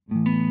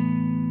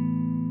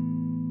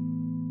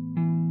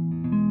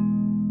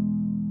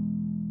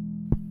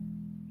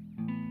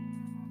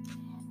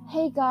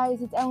Hey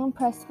guys, it's Ellen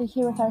Presley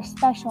here with our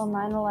special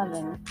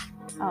 9/11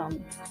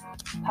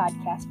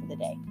 podcast for the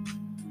day.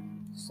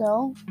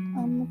 So,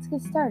 let's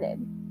get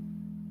started.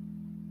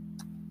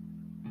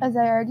 As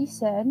I already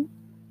said,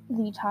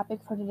 the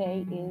topic for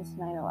today is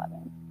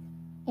 9/11.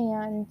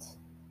 And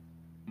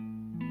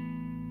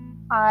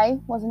I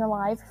wasn't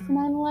alive for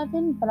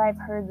 9/11, but I've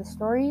heard the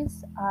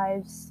stories,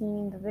 I've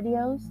seen the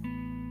videos.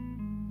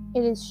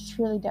 It is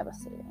truly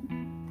devastating.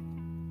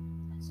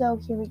 So,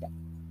 here we go.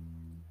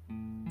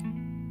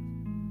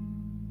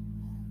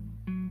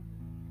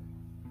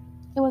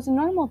 It was a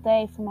normal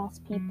day for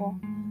most people.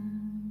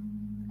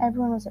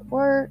 Everyone was at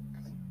work,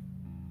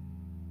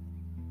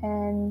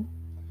 and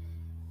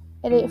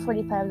at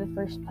 8:45, the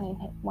first plane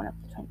hit one of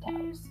the Twin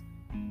Towers.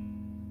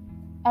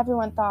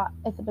 Everyone thought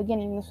at the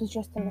beginning this was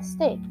just a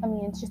mistake. I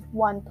mean, it's just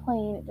one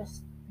plane, it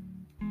just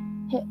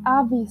hit.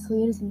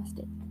 Obviously, it is a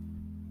mistake.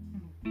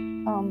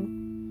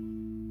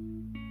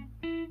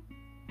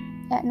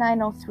 At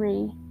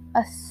 9:03,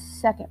 a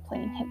second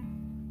plane hit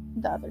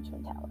the other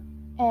Twin Tower,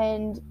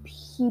 and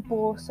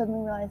people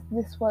suddenly realized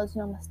this was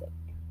no mistake.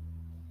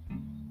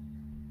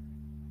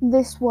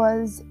 This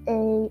was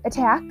an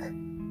attack,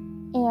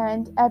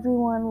 and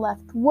everyone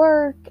left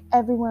work,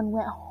 everyone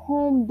went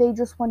home, they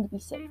just wanted to be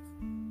safe.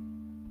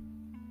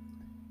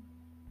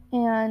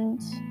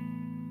 And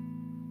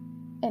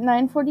at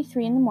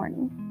 9:43 in the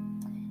morning,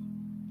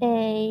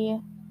 a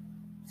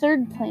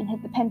third plane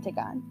hit the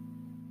Pentagon.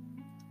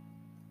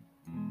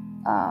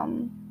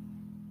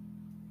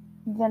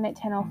 Then at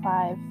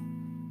 10:05,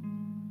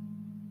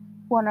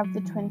 one of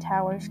the Twin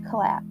Towers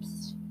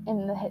collapsed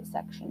in the hit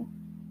section.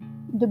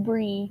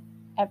 Debris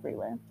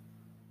everywhere.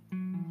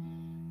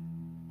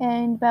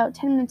 And about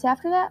 10 minutes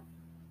after that,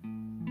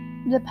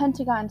 the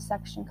Pentagon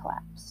section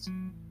collapsed.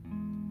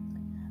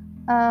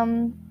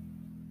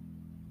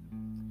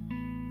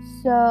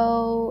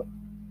 So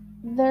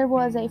there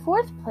was a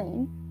fourth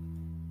plane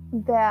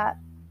that,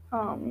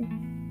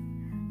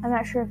 I'm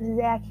not sure if this is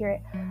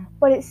accurate,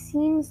 but it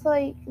seems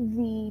like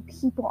the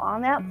people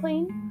on that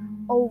plane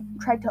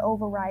tried to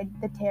override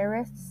the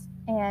terrorists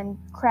and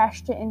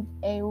crashed it in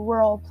a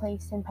rural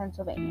place in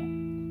Pennsylvania.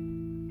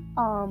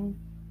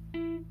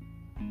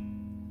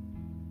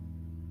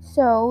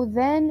 So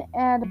then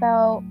at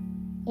about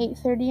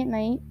 8:30 at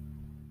night,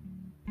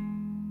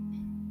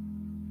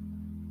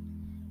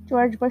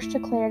 George Bush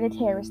declared a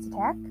terrorist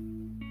attack.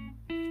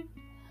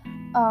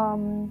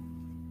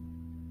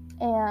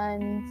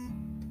 And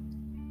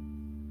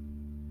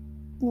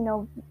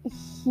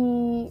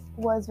he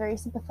was very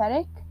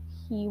sympathetic.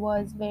 He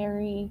was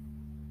very,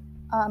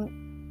 I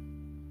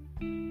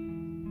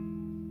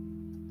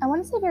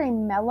want to say very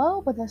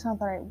mellow, but that's not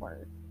the right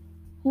word.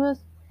 He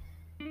was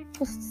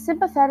just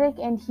sympathetic,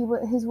 and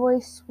his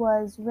voice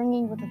was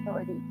ringing with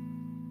authority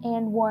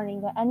and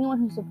warning that anyone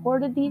who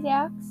supported these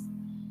acts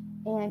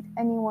and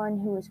anyone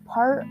who was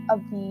part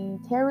of the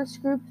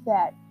terrorist group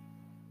that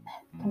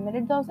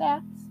committed those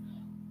acts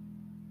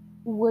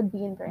would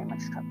be in very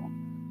much trouble.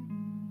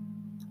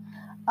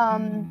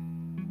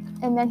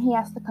 And then he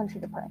asked the country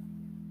to pray,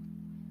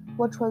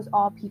 which was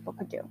all people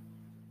could do.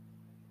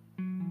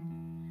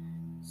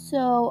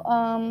 So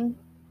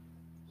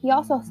he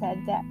also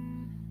said that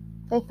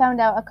they found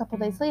out a couple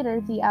days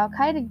later the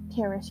Al-Qaeda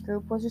terrorist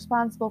group was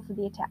responsible for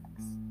the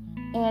attacks,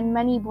 and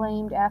many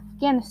blamed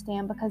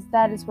Afghanistan because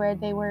that is where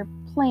they were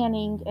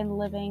planning and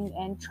living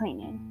and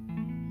training.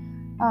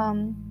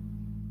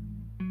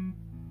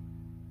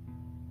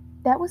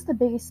 That was the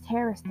biggest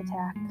terrorist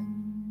attack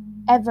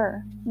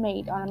ever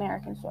made on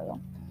American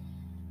soil.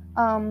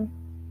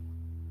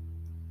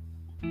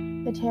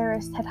 The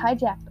terrorists had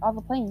hijacked all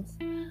the planes.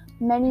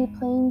 Many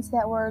planes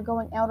that were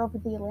going out over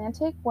the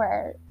Atlantic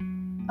were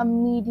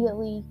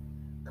immediately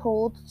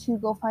told to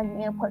go find an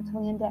airport to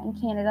land at in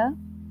Canada.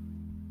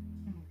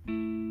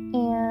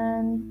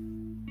 And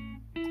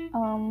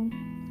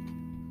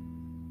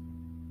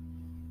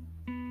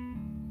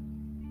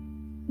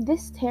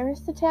this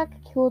terrorist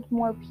attack killed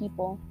more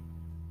people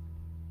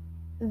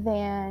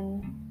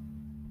than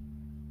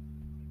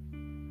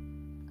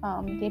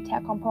the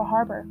attack on Pearl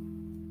Harbor.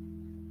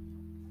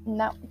 And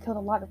that killed a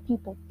lot of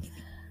people.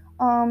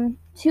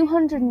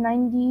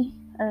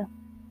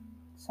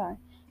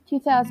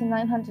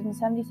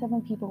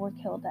 2,977 people were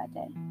killed that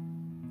day.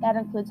 That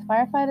includes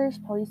firefighters,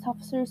 police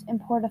officers, and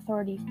Port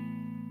Authority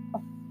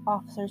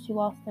officers who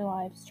lost their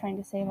lives trying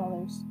to save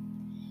others.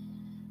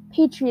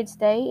 Patriots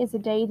Day is a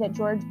day that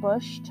George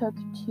Bush took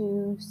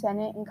to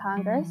Senate and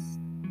Congress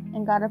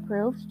and got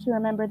approved to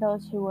remember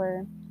those who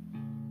were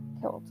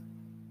killed.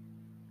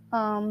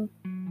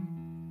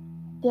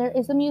 There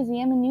is a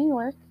museum in New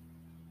York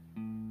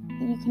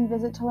that you can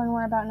visit to learn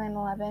more about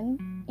 9/11,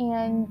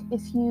 and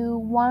if you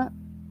want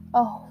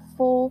a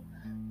full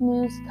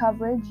news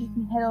coverage, you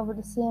can head over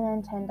to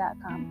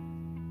CNN10.com.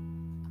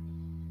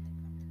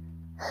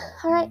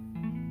 Alright,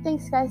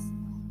 thanks guys.